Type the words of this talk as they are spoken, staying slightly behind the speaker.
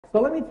So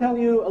let me tell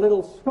you a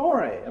little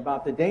story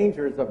about the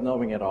dangers of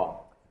knowing it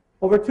all.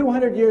 Over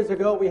 200 years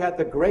ago, we had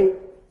the Great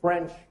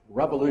French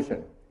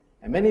Revolution,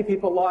 and many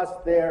people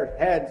lost their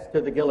heads to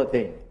the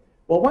guillotine.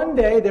 Well, one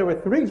day, there were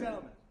three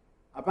gentlemen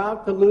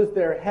about to lose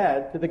their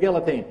head to the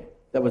guillotine.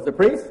 There was a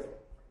priest,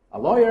 a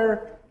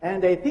lawyer,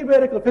 and a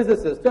theoretical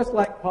physicist, just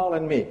like Paul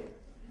and me.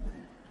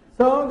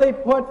 So they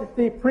put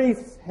the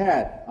priest's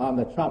head on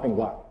the chopping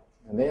block,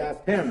 and they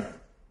asked him,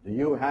 "Do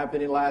you have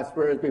any last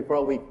words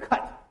before we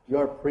cut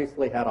your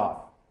priestly head off?"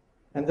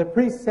 And the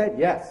priest said,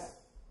 yes,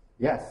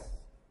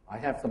 I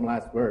have some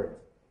last words.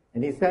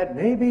 And he said,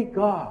 "Maybe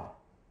God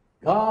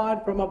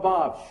from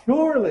above,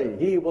 surely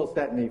he will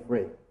set me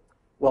free."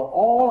 Well,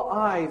 all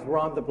eyes were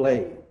on the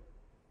blade.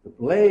 The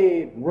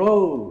blade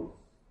rose,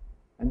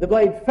 and the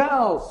blade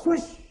fell,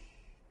 swish,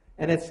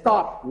 and it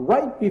stopped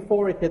right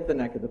before it hit the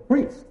neck of the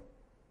priest.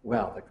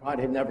 Well, the crowd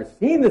had never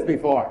seen this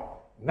before.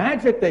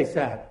 Magic, they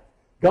said.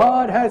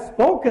 God has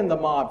spoken, the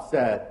mob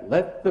said.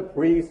 Let the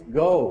priest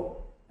go.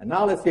 And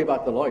now let's see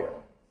about the lawyer.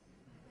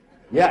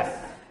 Yes,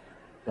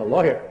 the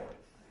lawyer.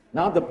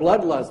 Now the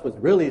bloodlust was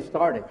really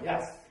starting.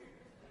 Yes,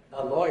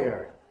 the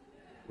lawyer.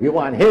 We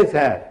want his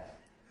head.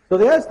 So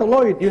they asked the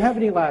lawyer, "Do you have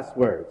any last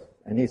words?"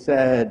 And he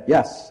said,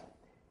 yes.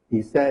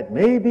 He said,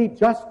 "Maybe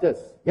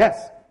justice.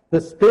 Yes, the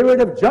spirit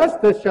of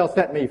justice shall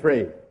set me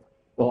free."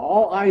 Well,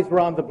 all eyes were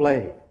on the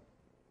blade.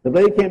 The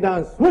blade came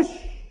down, swoosh,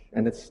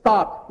 and it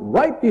stopped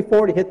right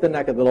before it hit the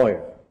neck of the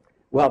lawyer.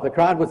 Well, the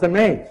crowd was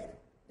amazed,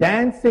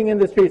 dancing in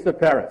the streets of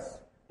Paris.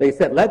 They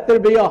said, "Let there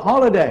be a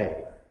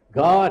holiday.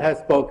 God has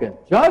spoken.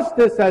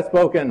 Justice has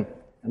spoken."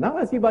 And now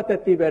let's see about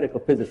that theoretical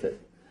physicist.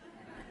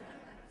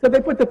 So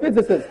they put the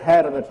physicist's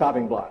head on the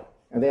chopping block,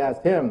 and they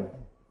asked him,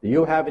 "Do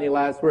you have any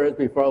last words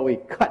before we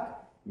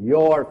cut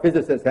your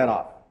physicist's head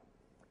off?"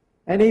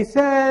 And he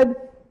said,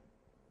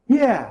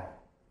 yeah,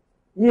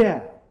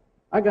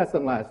 I got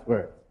some last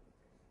words.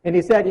 And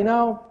he said,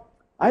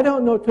 I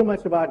don't know too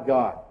much about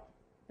God,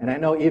 and I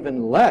know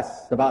even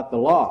less about the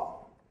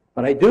law,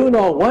 but I do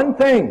know one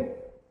thing.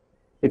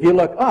 If you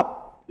look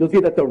up, you'll see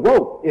that the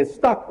rope is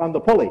stuck on the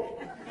pulley.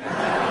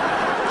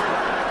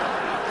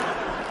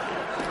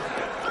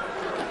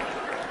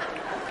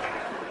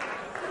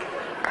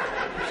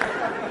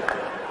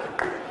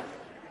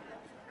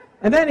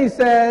 And then he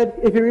said,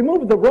 if you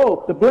remove the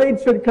rope, the blade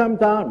should come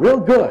down real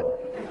good.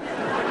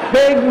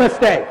 Big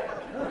mistake.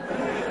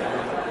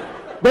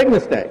 Big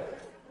mistake.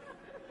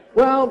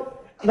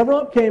 Well, the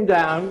rope came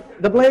down,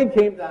 the blade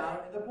came down,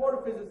 and the poor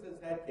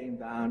physicist's head came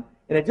down.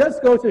 And it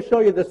just goes to show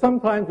you that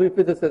sometimes we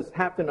physicists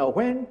have to know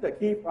when to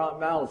keep our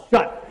mouths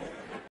shut.